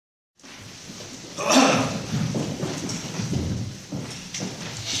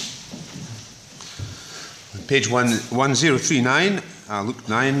page 1039, Luke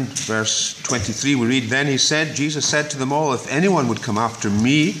 9, verse 23, we read, "Then Jesus said to them all, if anyone would come after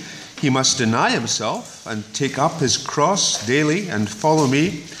me, he must deny himself and take up his cross daily and follow me.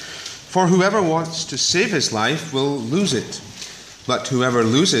 For whoever wants to save his life will lose it, but whoever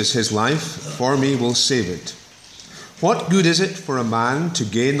loses his life for me will save it. What good is it for a man to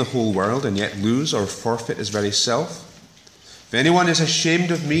gain the whole world and yet lose or forfeit his very self? If anyone is ashamed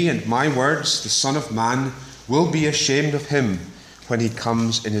of me and my words, the Son of Man will be ashamed of him when he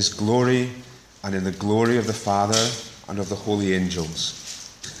comes in his glory and in the glory of the Father and of the holy angels.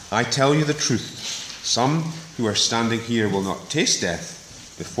 I tell you the truth, some who are standing here will not taste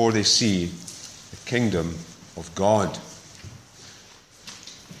death before they see the kingdom of God."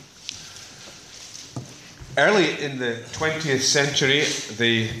 Early in the 20th century,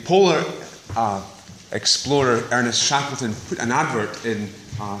 the polar explorer Ernest Shackleton put an advert in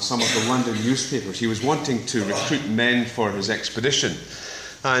some of the London newspapers. He was wanting to recruit men for his expedition.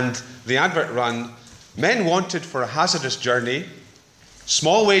 And the advert ran, "Men wanted for a hazardous journey,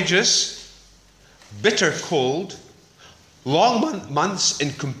 small wages, bitter cold, long months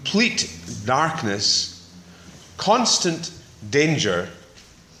in complete darkness, constant danger,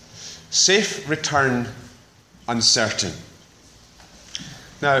 safe return uncertain."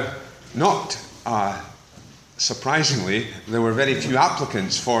 Now, not surprisingly, there were very few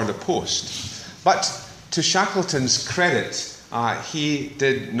applicants for the post. But to Shackleton's credit, he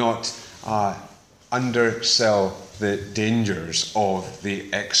did not undersell the dangers of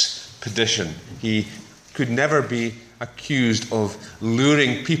the expedition. He could never be accused of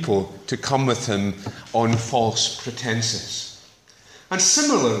luring people to come with him on false pretenses. And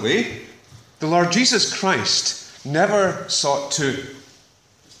similarly, the Lord Jesus Christ never sought to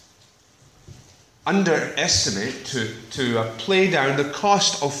underestimate, to play down the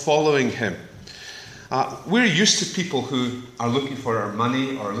cost of following him. We're used to people who are looking for our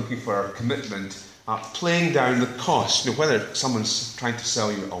money or looking for our commitment, playing down the cost. You know, whether someone's trying to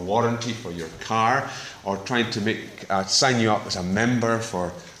sell you a warranty for your car or trying to sign you up as a member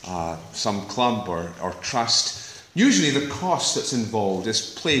for some club or trust. Usually the cost that's involved is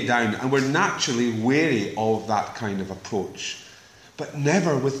played down, and we're naturally wary of that kind of approach. But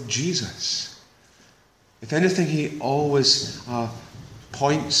never with Jesus. If anything, he always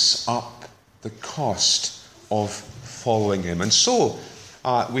points up the cost of following him. And so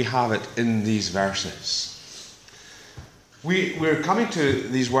we have it in these verses. We're coming to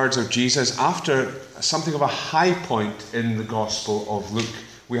these words of Jesus after something of a high point in the Gospel of Luke.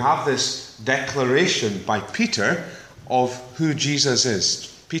 We have this declaration by Peter of who Jesus is.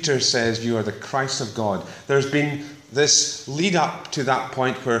 Peter says, "You are the Christ of God." There's been this lead up to that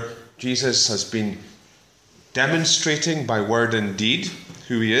point where Jesus has been demonstrating by word and deed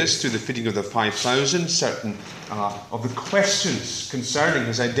who he is through the feeding of the 5,000. Certain of the questions concerning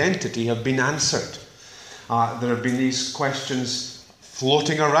his identity have been answered. There have been these questions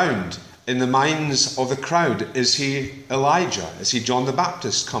floating around in the minds of the crowd. Is he Elijah? Is he John the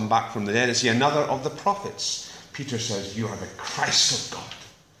Baptist come back from the dead? Is he another of the prophets? Peter says, "You are the Christ of God."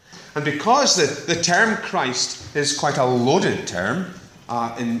 And because the term Christ is quite a loaded term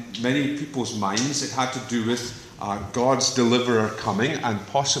in many people's minds, it had to do with God's deliverer coming and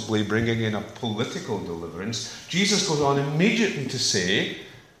possibly bringing in a political deliverance. Jesus goes on immediately to say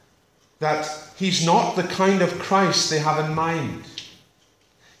that he's not the kind of Christ they have in mind.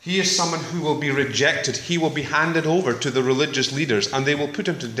 He is someone who will be rejected. He will be handed over to the religious leaders and they will put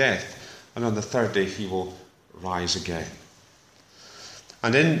him to death. And on the third day he will rise again.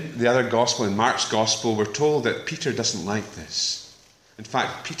 And in the other gospel, in Mark's gospel, we're told that Peter doesn't like this. In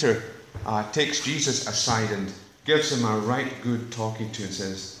fact, Peter takes Jesus aside and gives him a right good talking to and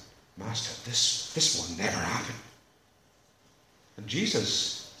says, "Master, this will never happen." And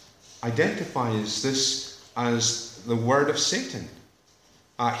Jesus identifies this as the word of Satan.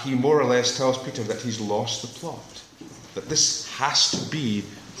 He more or less tells Peter that he's lost the plot, that this has to be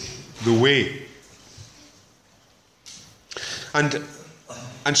the way.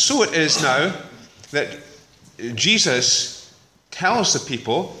 And so it is now that Jesus tells the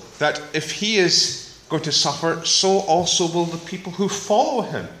people that if he is going to suffer, so also will the people who follow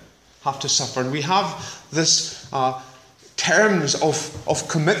him have to suffer. And we have this terms of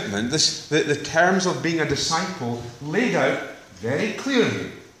commitment, the terms of being a disciple laid out very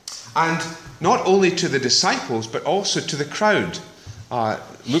clearly. And not only to the disciples, but also to the crowd.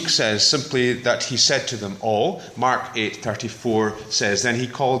 Luke says simply that he said to them all. Mark 8:34 says, "Then he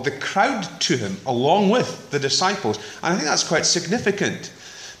called the crowd to him along with the disciples." And I think that's quite significant,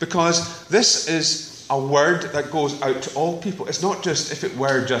 because this is a word that goes out to all people. It's not just, if it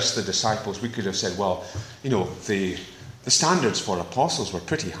were just the disciples, we could have said, well, the standards for apostles were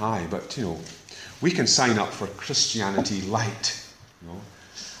pretty high, but, we can sign up for Christianity light.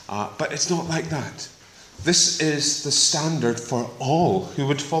 But it's not like that. This is the standard for all who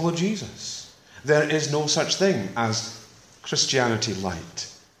would follow Jesus. There is no such thing as Christianity light.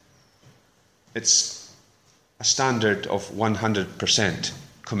 It's a standard of 100%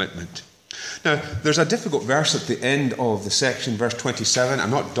 commitment. Now, there's a difficult verse at the end of the section, verse 27. I'm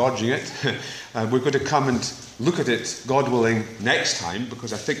not dodging it. We're going to come and look at it, God willing, next time,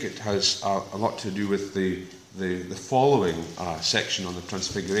 because I think it has a lot to do with the following section on the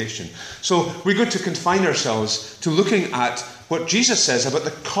Transfiguration. So we're going to confine ourselves to looking at what Jesus says about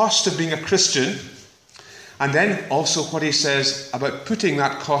the cost of being a Christian, and then also what he says about putting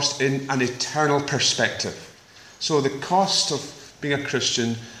that cost in an eternal perspective. So the cost of being a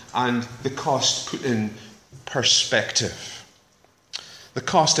Christian and the cost put in perspective. The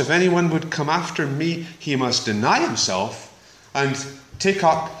cost, if anyone would come after me, he must deny himself and take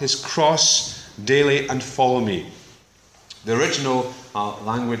up his cross daily and follow me. The original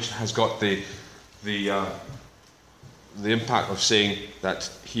language has got the impact of saying that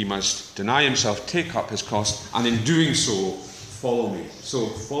he must deny himself, take up his cross, and in doing so, follow me. So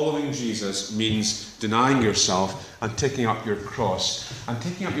following Jesus means denying yourself and taking up your cross. And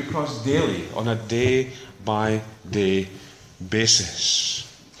taking up your cross daily on a day-by-day basis.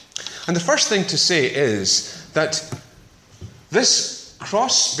 And the first thing to say is that this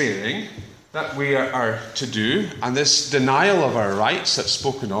cross-bearing that we are to do, and this denial of our rights that's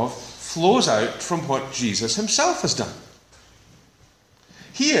spoken of, flows out from what Jesus himself has done.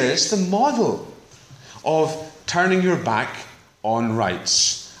 He is the model of turning your back on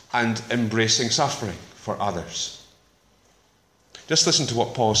rights and embracing suffering for others. Just listen to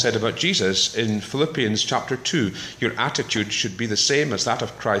what Paul said about Jesus in Philippians chapter 2. Your attitude should be the same as that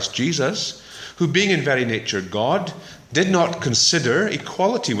of Christ Jesus, who being in very nature God, did not consider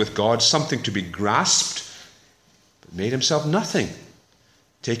equality with God something to be grasped, but made himself nothing,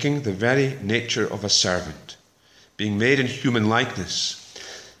 taking the very nature of a servant, being made in human likeness,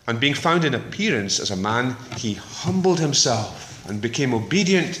 and being found in appearance as a man, he humbled himself and became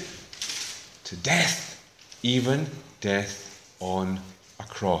obedient to death, even death on a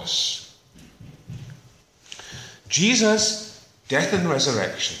cross. Jesus' death and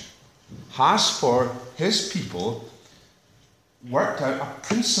resurrection has for his people worked out a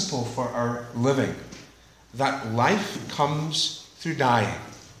principle for our living, that life comes through dying.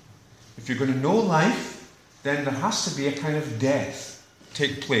 If you're going to know life, then there has to be a kind of death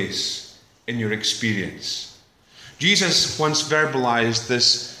take place in your experience. Jesus once verbalized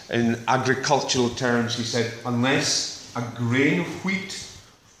this in agricultural terms. He said, unless a grain of wheat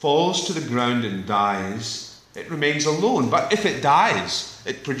falls to the ground and dies, it remains alone. But if it dies,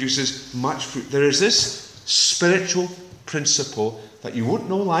 it produces much fruit. There is this spiritual principle that you won't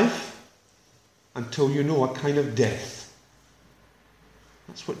know life until you know a kind of death.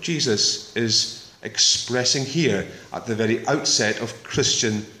 That's what Jesus is expressing here at the very outset of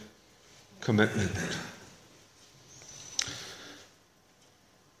Christian commitment.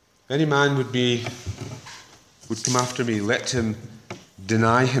 If any man would come after me, let him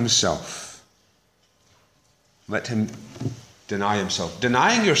deny himself. Let him deny himself.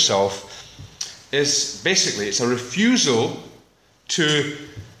 Denying yourself is basically, it's a refusal to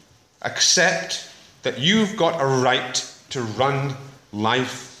accept that you've got a right to run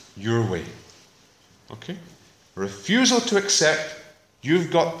life your way. Okay? A refusal to accept you've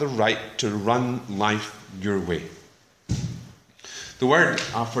got the right to run life your way. The word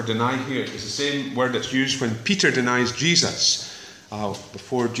for deny here is the same word that's used when Peter denies Jesus.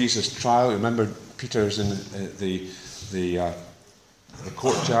 Before Jesus' trial, remember Peter's in the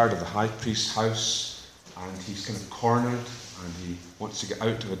courtyard of the high priest's house, and he's kind of cornered, and he wants to get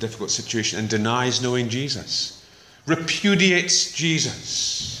out of a difficult situation and denies knowing Jesus. Repudiates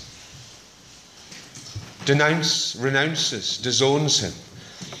Jesus. Renounces, disowns him.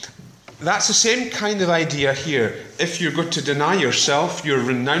 That's the same kind of idea here. If you're going to deny yourself, you're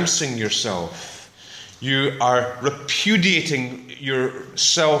renouncing yourself. You are repudiating your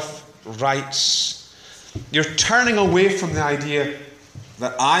self-rights. You're turning away from the idea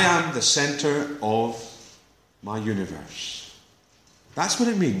that I am the center of my universe. That's what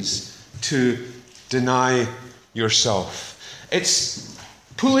it means to deny yourself. It's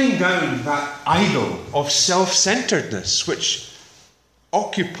pulling down that idol of self-centeredness which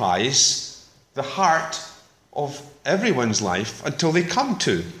occupies the heart of everyone's life until they come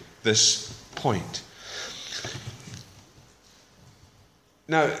to this point.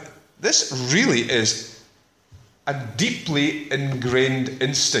 Now, this really is a deeply ingrained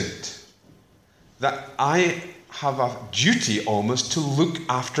instinct that I have a duty almost to look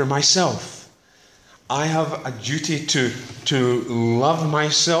after myself. I have a duty to love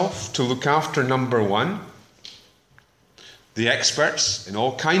myself, to look after number one. The experts in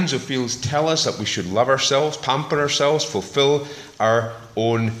all kinds of fields tell us that we should love ourselves, pamper ourselves, fulfill our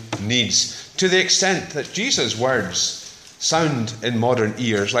own needs. To the extent that Jesus' words sound in modern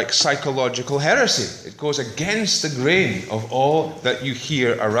ears like psychological heresy. It goes against the grain of all that you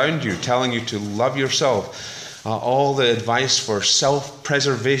hear around you, telling you to love yourself. All the advice for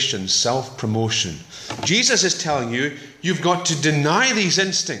self-preservation, self-promotion. Jesus is telling you, you've got to deny these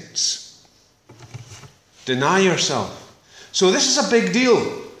instincts. Deny yourself. So this is a big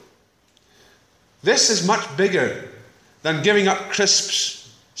deal. This is much bigger than giving up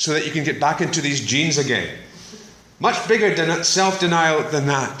crisps so that you can get back into these jeans again. Much bigger than self-denial than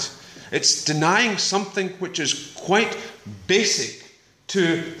that. It's denying something which is quite basic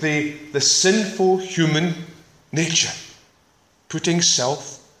to the sinful human nature. Putting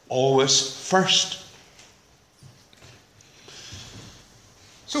self always first.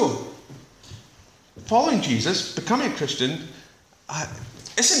 So, following Jesus, becoming a Christian,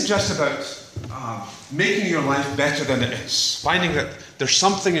 isn't just about making your life better than it is. Finding that there's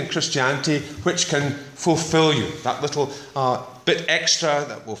something in Christianity which can fulfill you. That little bit extra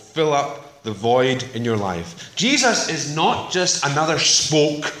that will fill up the void in your life. Jesus is not just another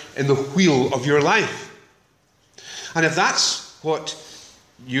spoke in the wheel of your life. And if that's what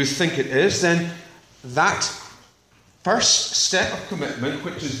you think it is, then that first step of commitment,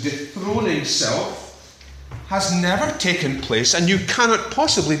 which is dethroning self, has never taken place, and you cannot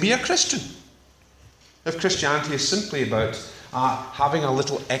possibly be a Christian if Christianity is simply about having a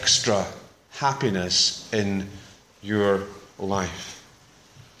little extra happiness in your life.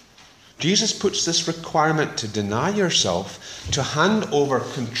 Jesus puts this requirement to deny yourself, to hand over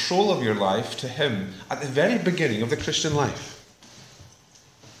control of your life to Him at the very beginning of the Christian life.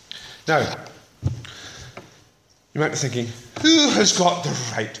 Now, you might be thinking, who has got the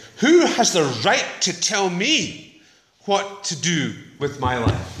right? Who has the right to tell me what to do with my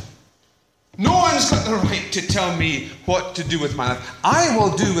life? No one's got the right to tell me what to do with my life. I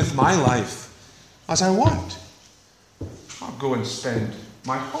will do with my life as I want. I'll go and spend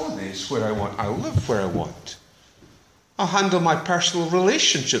my holidays where I want. I'll live where I want. I'll handle my personal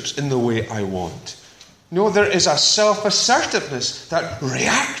relationships in the way I want. No, there is a self-assertiveness that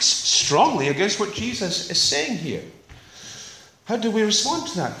reacts strongly against what Jesus is saying here. How do we respond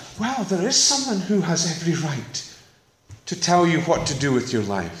to that? Well, there is someone who has every right to tell you what to do with your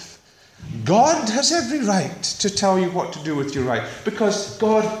life. God has every right to tell you what to do with your life because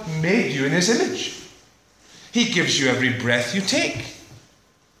God made you in His image. He gives you every breath you take.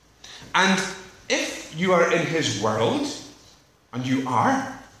 And if you are in His world, and you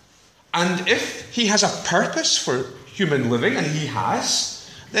are, and if He has a purpose for human living, and He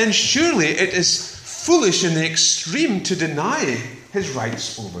has, then surely it is foolish in the extreme to deny His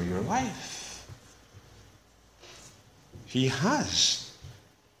rights over your life. He has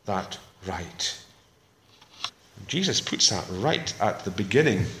that right. Jesus puts that right at the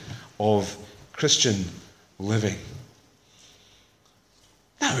beginning of Christian living.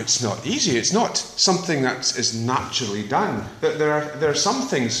 Now, it's not easy. It's not something that is naturally done. There are some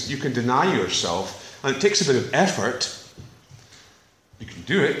things you can deny yourself, and it takes a bit of effort. You can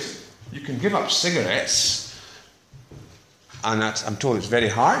do it. You can give up cigarettes, and I'm told it's very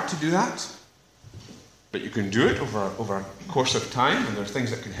hard to do that. But you can do it over a course of time, and there are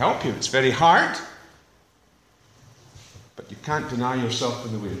things that can help you. It's very hard. But you can't deny yourself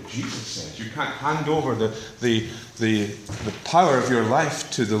in the way that Jesus says. You can't hand over the power of your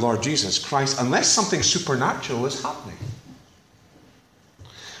life to the Lord Jesus Christ unless something supernatural is happening.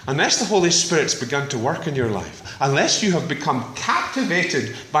 Unless the Holy Spirit's begun to work in your life. Unless you have become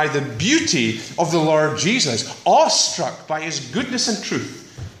captivated by the beauty of the Lord Jesus, awestruck by His goodness and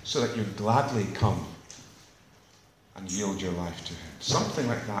truth, so that you gladly come and yield your life to Him. Something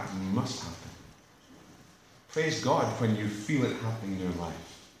like that must happen. Praise God when you feel it happening in your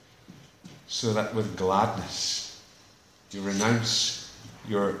life, so that with gladness you renounce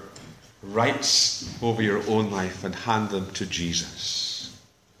your rights over your own life and hand them to Jesus.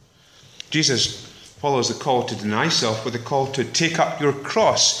 Jesus follows the call to deny self with the call to take up your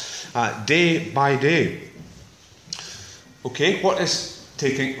cross day by day. Okay, what is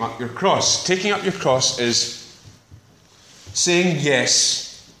taking up your cross? Taking up your cross is saying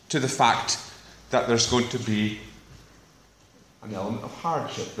yes to the fact that there's going to be an element of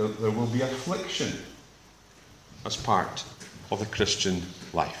hardship. There will be affliction as part of the Christian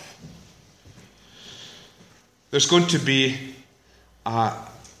life. There's going to be a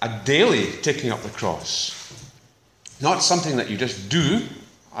daily taking up the cross. Not something that you just do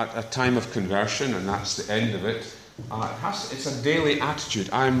at a time of conversion and that's the end of it. It's a daily attitude.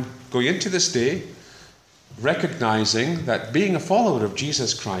 I'm going into this day recognizing that being a follower of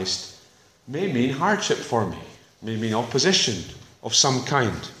Jesus Christ may mean hardship for me, may mean opposition of some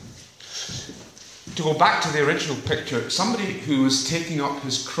kind. To go back to the original picture, somebody who was taking up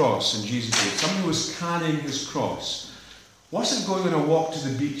his cross in Jesus' day, somebody who was carrying his cross, wasn't going on a walk to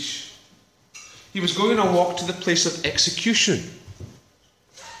the beach. He was going on a walk to the place of execution.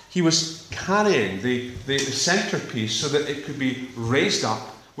 He was carrying the centerpiece so that it could be raised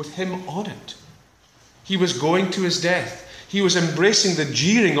up with him on it. He was going to his death. He was embracing the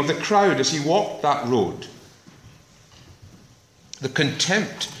jeering of the crowd as he walked that road. The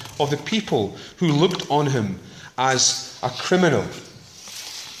contempt of the people who looked on him as a criminal.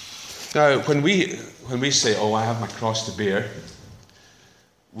 Now, when we say, "Oh, I have my cross to bear,"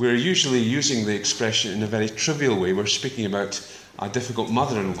 we're usually using the expression in a very trivial way. We're speaking about a difficult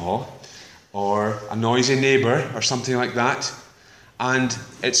mother-in-law or a noisy neighbour or something like that. And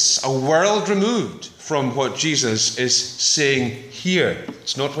it's a world removed from what Jesus is saying here.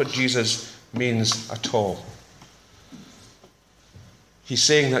 It's not what Jesus means at all. He's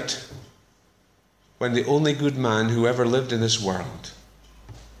saying that when the only good man who ever lived in this world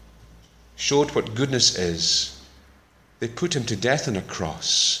showed what goodness is, they put him to death on a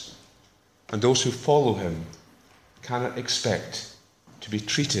cross, and those who follow him cannot expect to be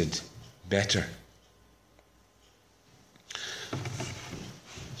treated better.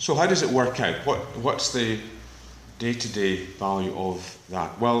 So how does it work out? What's the day-to-day value of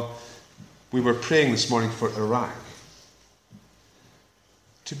that? Well, we were praying this morning for Iraq.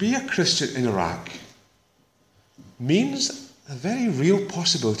 To be a Christian in Iraq means a very real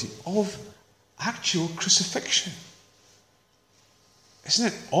possibility of actual crucifixion. Isn't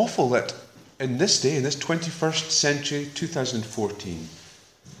it awful that in this day, in this 21st century, 2014,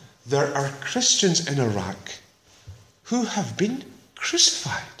 there are Christians in Iraq who have been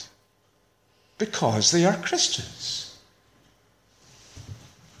crucified because they are Christians?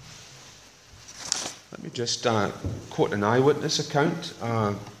 Let me just quote an eyewitness account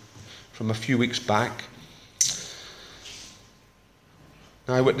from a few weeks back.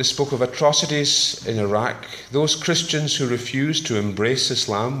 An eyewitness spoke of atrocities in Iraq. Those Christians who refused to embrace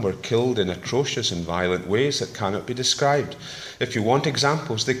Islam were killed in atrocious and violent ways that cannot be described. If you want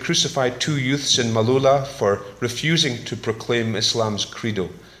examples, they crucified 2 youths in Malula for refusing to proclaim Islam's credo,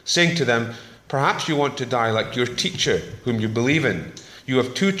 saying to them, "Perhaps you want to die like your teacher, whom you believe in. You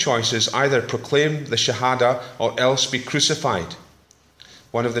have 2 choices, either proclaim the Shahada or else be crucified."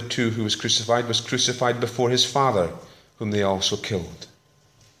 One of the 2 who was crucified before his father, whom they also killed.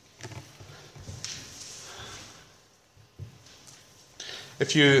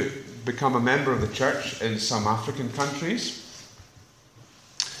 If you become a member of the church in some African countries,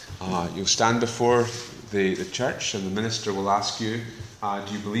 you'll stand before the church and the minister will ask you,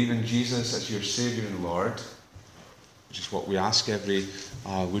 do you believe in Jesus as your Saviour and Lord? Which is what we ask every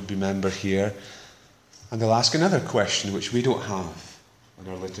would-be member here. And they'll ask another question which we don't have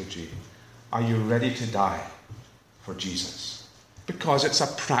in our liturgy. Are you ready to die for Jesus? Because it's a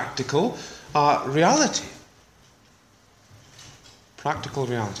practical reality. Practical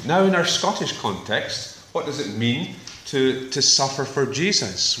reality. Now, in our Scottish context, what does it mean to suffer for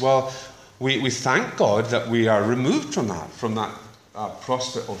Jesus? Well, we thank God that we are removed from that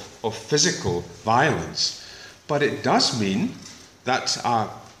prospect of physical violence. But it does mean that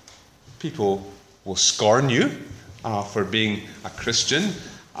people will scorn you for being a Christian,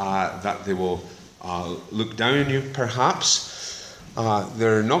 that they will look down on you perhaps.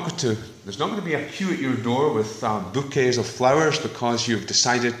 There's not going to be a queue at your door with bouquets of flowers because you've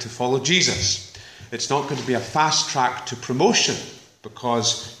decided to follow Jesus. It's not going to be a fast track to promotion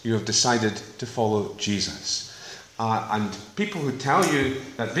because you have decided to follow Jesus. And people who tell you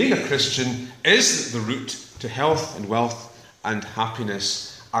that being a Christian is the route to health and wealth and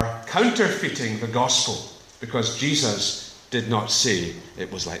happiness are counterfeiting the gospel, because Jesus did not say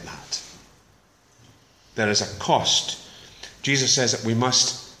it was like that. There is a cost. Jesus says that we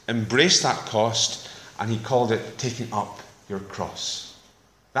must embrace that cost, and he called it taking up your cross.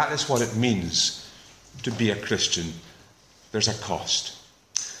 That is what it means to be a Christian. There's a cost.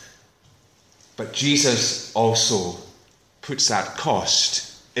 But Jesus also puts that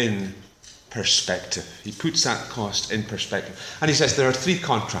cost in perspective. He puts that cost in perspective. And he says there are 3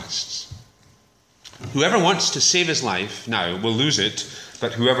 contrasts. Whoever wants to save his life now will lose it,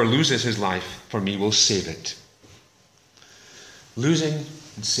 but whoever loses his life for me will save it. Losing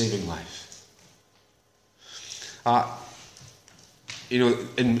and saving life.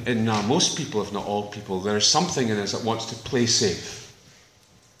 In most people, if not all people, there's something in us that wants to play safe.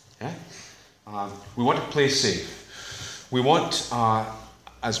 Yeah? We want to play safe. We want,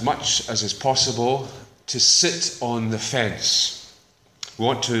 as much as is possible, to sit on the fence. We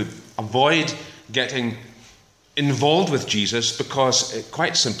want to avoid getting involved with Jesus because it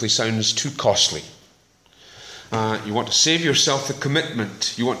quite simply sounds too costly. You want to save yourself the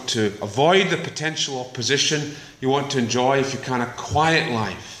commitment. You want to avoid the potential opposition. You want to enjoy, if you can, a quiet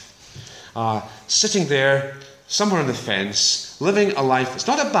life. Sitting there, somewhere on the fence, living a life. It's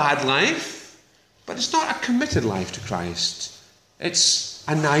not a bad life, but it's not a committed life to Christ. It's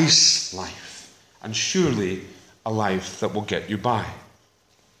a nice life, and surely a life that will get you by.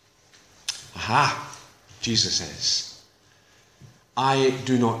 Aha, Jesus says, I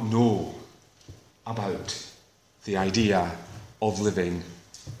do not know about the idea of living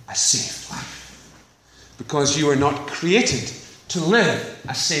a safe life. Because you are not created to live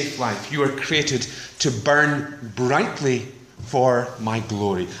a safe life. You are created to burn brightly for my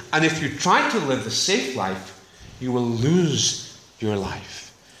glory. And if you try to live the safe life, you will lose your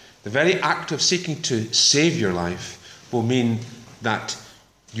life. The very act of seeking to save your life will mean that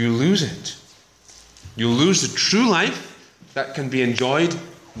you lose it. You lose the true life that can be enjoyed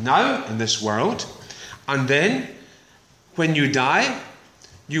now in this world. And then, when you die,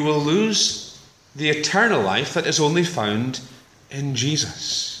 you will lose the eternal life that is only found in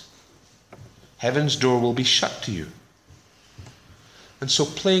Jesus. Heaven's door will be shut to you. And so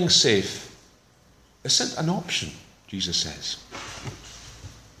playing safe isn't an option, Jesus says.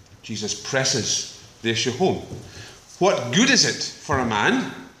 Jesus presses the issue home. What good is it for a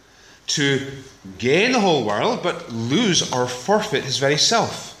man to gain the whole world but lose or forfeit his very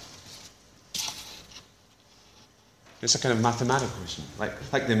self? It's a kind of mathematical question.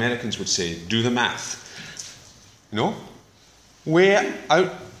 Like the Americans would say, do the math. Weigh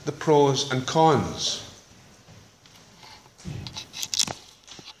out the pros and cons.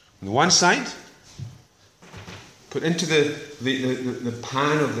 On the one side, put into the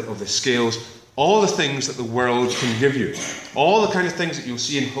pan of the scales all the things that the world can give you. All the kind of things that you'll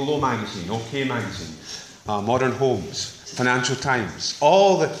see in Hello Magazine, OK Magazine, Modern Homes, Financial Times,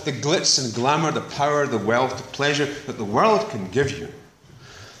 all the glitz and glamour, the power, the wealth, the pleasure that the world can give you.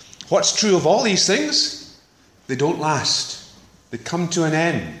 What's true of all these things? They don't last. They come to an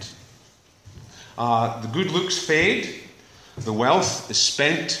end. The good looks fade, the wealth is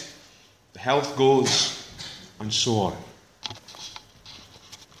spent, the health goes, and so on.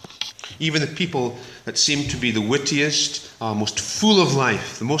 Even the people that seem to be the wittiest, most full of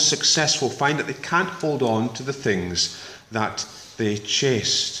life, the most successful, find that they can't hold on to the things that they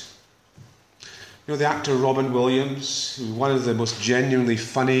chased. The actor Robin Williams, who was one of the most genuinely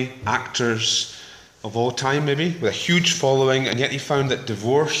funny actors of all time, maybe, with a huge following, and yet he found that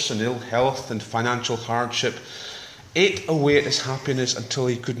divorce and ill health and financial hardship ate away at his happiness until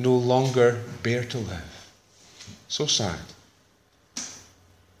he could no longer bear to live. So sad.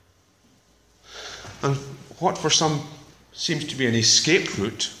 And what for some seems to be an escape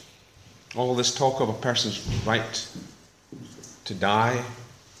route, all this talk of a person's right to die,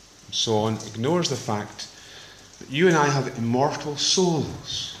 and so on, ignores the fact that you and I have immortal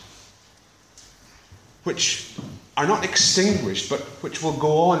souls, which are not extinguished, but which will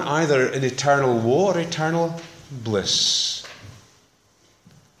go on either in eternal woe or eternal bliss.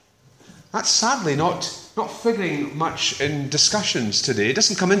 That's sadly not figuring much in discussions today. It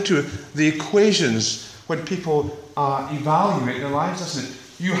doesn't come into the equations when people evaluate their lives, doesn't it?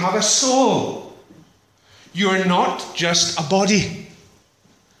 You have a soul. You're not just a body.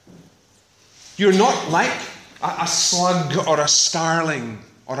 You're not like a slug or a starling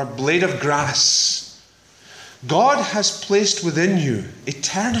or a blade of grass. God has placed within you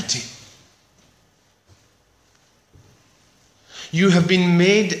eternity. You have been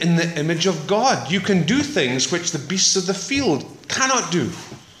made in the image of God. You can do things which the beasts of the field cannot do.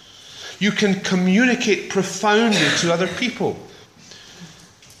 You can communicate profoundly to other people.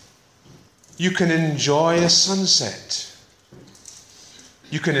 You can enjoy a sunset.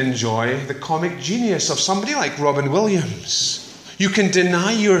 You can enjoy the comic genius of somebody like Robin Williams. You can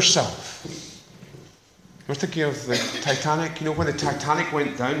deny yourself. We're thinking of the Titanic. When the Titanic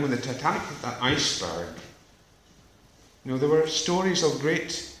went down, when the Titanic hit that iceberg, there were stories of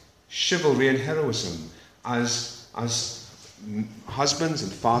great chivalry and heroism as husbands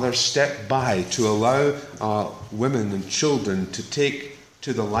and fathers stepped by to allow women and children to take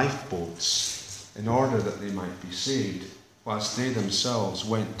to the lifeboats in order that they might be saved, whilst they themselves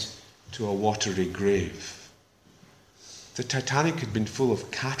went to a watery grave. The Titanic had been full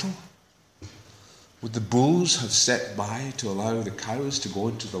of cattle, Would the bulls have stepped by to allow the cows to go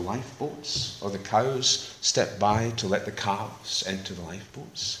into the lifeboats? Or the cows step by to let the calves enter the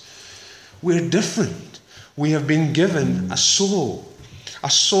lifeboats? We're different. We have been given a soul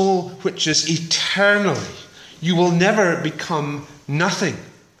which is eternally. You will never become nothing.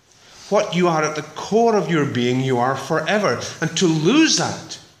 What you are at the core of your being, you are forever. And to lose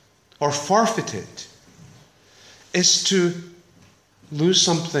that or forfeit it is to lose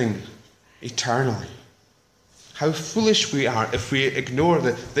something eternally. How foolish we are if we ignore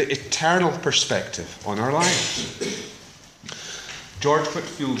the eternal perspective on our lives. George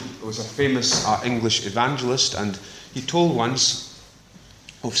Whitefield was a famous English evangelist, and he told once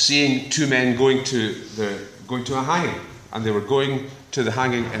of seeing two men going to a hanging, and they were going to the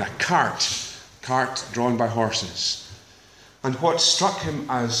hanging in a cart drawn by horses. And what struck him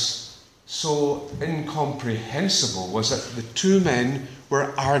as so incomprehensible was that the two men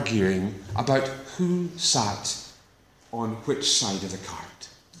were arguing about who sat on which side of the cart.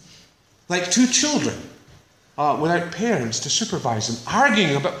 Like two children, without parents to supervise them,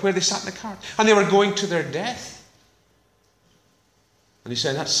 arguing about where they sat in the cart. And they were going to their death. And he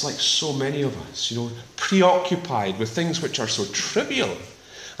said that's like so many of us, preoccupied with things which are so trivial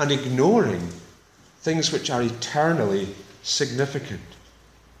and ignoring things which are eternally significant.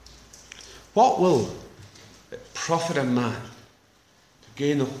 What will it profit a man to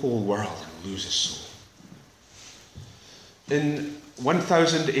gain the whole world and lose his soul? In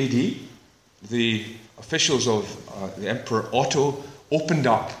 1000 AD, the officials of the Emperor Otto opened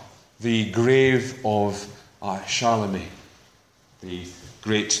up the grave of Charlemagne, the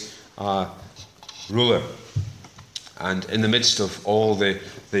great ruler. And in the midst of all the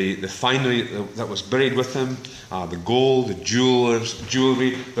finery that was buried with him, the gold, the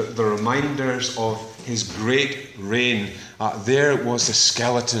jewelry, the reminders of his great reign, there was the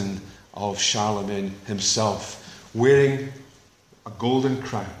skeleton of Charlemagne himself, wearing a golden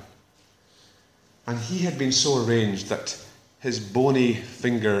crown. And he had been so arranged that his bony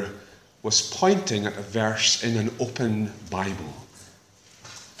finger was pointing at a verse in an open Bible.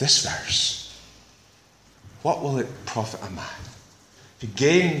 This verse: what will it profit a man if he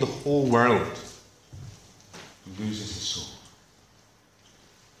gain the whole world and loses his soul?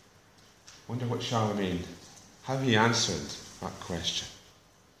 I wonder what Charlemagne, how he answered that question.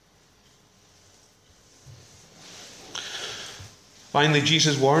 Finally,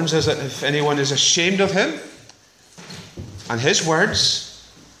 Jesus warns us that if anyone is ashamed of him and his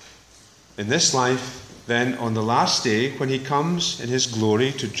words in this life, then on the last day, when he comes in his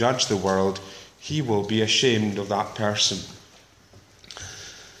glory to judge the world, he will be ashamed of that person.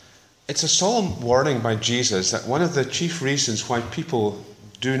 It's a solemn warning by Jesus that one of the chief reasons why people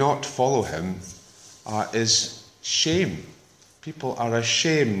do not follow him is shame. People are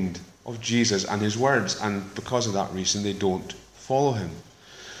ashamed of Jesus and his words, and because of that reason, they don't follow him.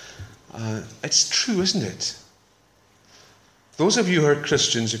 It's true, isn't it? Those of you who are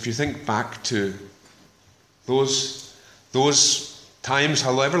Christians, if you think back to those times,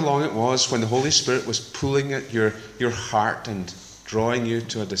 however long it was, when the Holy Spirit was pulling at your heart and drawing you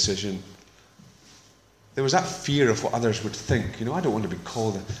to a decision, there was that fear of what others would think. I don't want to be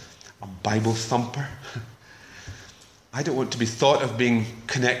called a Bible thumper. I don't want to be thought of being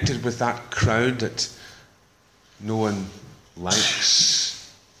connected with that crowd that no one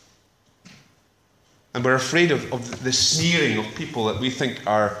likes. And we're afraid of the sneering of people that we think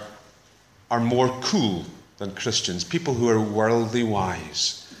are more cool than Christians, people who are worldly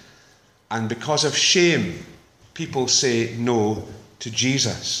wise. And because of shame, people say no to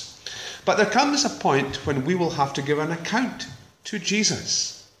Jesus. But there comes a point when we will have to give an account to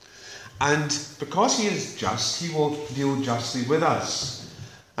Jesus. And because he is just, he will deal justly with us.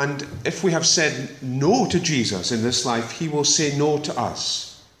 And if we have said no to Jesus in this life, he will say no to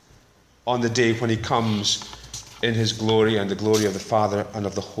us on the day when he comes in his glory and the glory of the Father and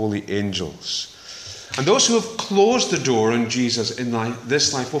of the holy angels. And those who have closed the door on Jesus in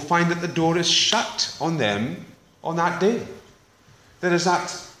this life will find that the door is shut on them on that day. There is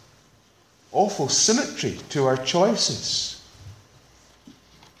that awful symmetry to our choices.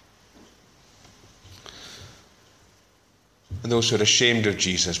 And those who are ashamed of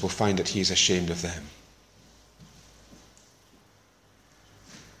Jesus will find that he is ashamed of them.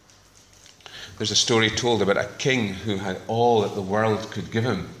 There's a story told about a king who had all that the world could give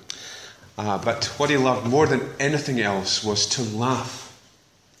him. But what he loved more than anything else was to laugh.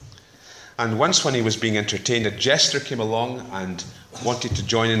 And once when he was being entertained, a jester came along and wanted to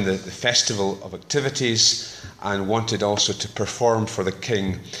join in the festival of activities and wanted also to perform for the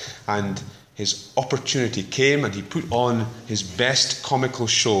king. And his opportunity came, and he put on his best comical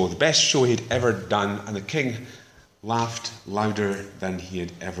show, the best show he'd ever done, and the king laughed louder than he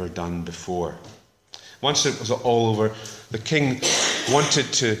had ever done before. Once it was all over, the king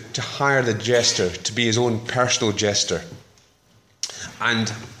wanted to hire the jester to be his own personal jester.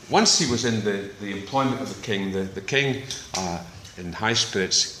 And once he was in the employment of the king, in high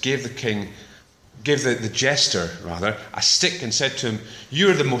spirits, gave the jester a stick and said to him,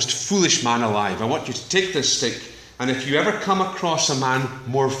 "You're the most foolish man alive. I want you to take this stick, and if you ever come across a man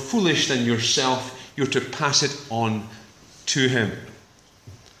more foolish than yourself, you're to pass it on to him."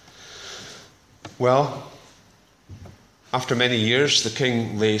 Well, after many years, the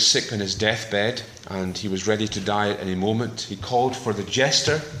king lay sick on his deathbed, and he was ready to die at any moment. He called for the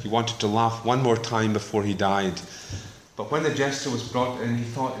jester. He wanted to laugh one more time before he died. But when the jester was brought in, he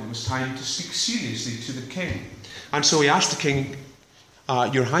thought it was time to speak seriously to the king. And so he asked the king,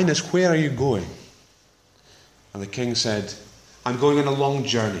 "Your Highness, where are you going?" And the king said, "I'm going on a long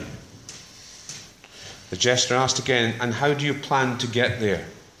journey." The jester asked again, "And how do you plan to get there?"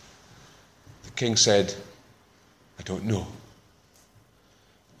 The king said, "I don't know."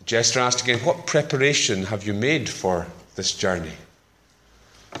 The jester asked again, "What preparation have you made for this journey?"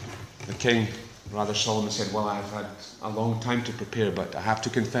 The king, rather solemnly, said, "Well, I've had a long time to prepare, but I have to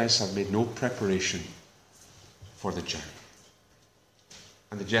confess I've made no preparation for the journey."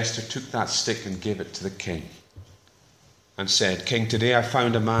 And the jester took that stick and gave it to the king and said, "King, today I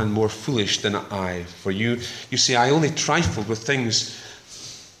found a man more foolish than I. For you see, I only trifled with things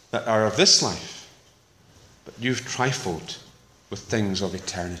that are of this life, but you've trifled with things of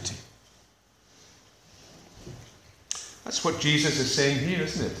eternity." That's what Jesus is saying here,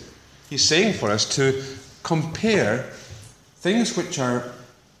 isn't it? He's saying for us to compare things which are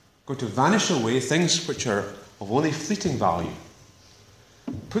going to vanish away, things which are of only fleeting value.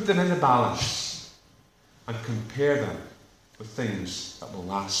 Put them in the balance and compare them with things that will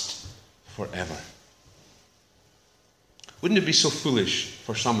last forever. Wouldn't it be so foolish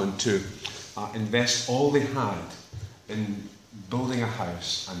for someone to invest all they had in building a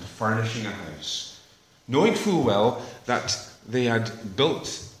house and furnishing a house, knowing full well that they had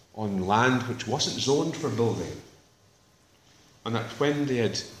built on land which wasn't zoned for building, and that when they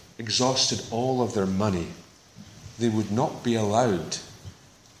had exhausted all of their money, they would not be allowed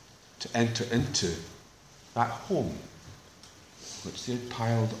to enter into that home which they had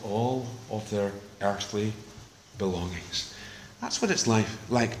piled all of their earthly belongings? That's what it's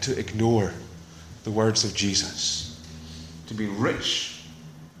like to ignore the words of Jesus, to be rich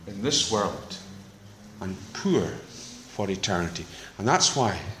in this world and poor for eternity. And that's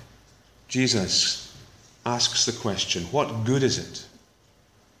why Jesus asks the question, what good is it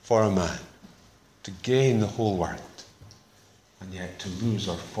for a man to gain the whole world and yet to lose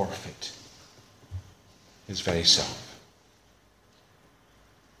or forfeit his very self?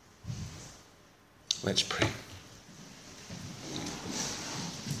 Let's pray.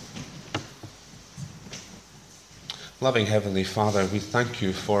 Loving Heavenly Father, we thank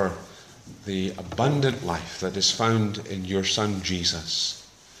you for the abundant life that is found in your Son Jesus.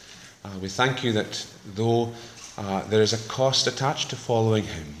 We thank you that though there is a cost attached to following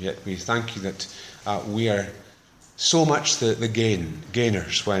him, yet we thank you that we are so much the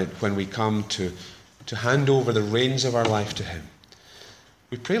gainers when we come to hand over the reins of our life to him.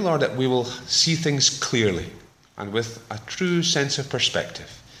 We pray, Lord, that we will see things clearly, and with a true sense of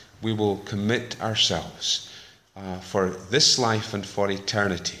perspective, we will commit ourselves for this life and for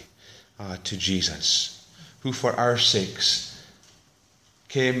eternity to Jesus, who for our sakes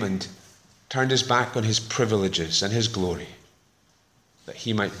came and turned his back on his privileges and his glory, that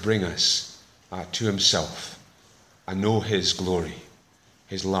he might bring us to himself and know his glory,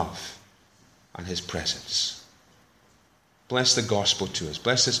 his love, and his presence. Bless the gospel to us.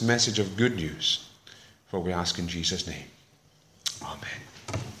 Bless this message of good news, for we ask in Jesus' name. Amen.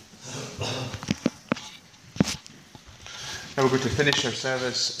 Now we're going to finish our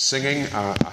service singing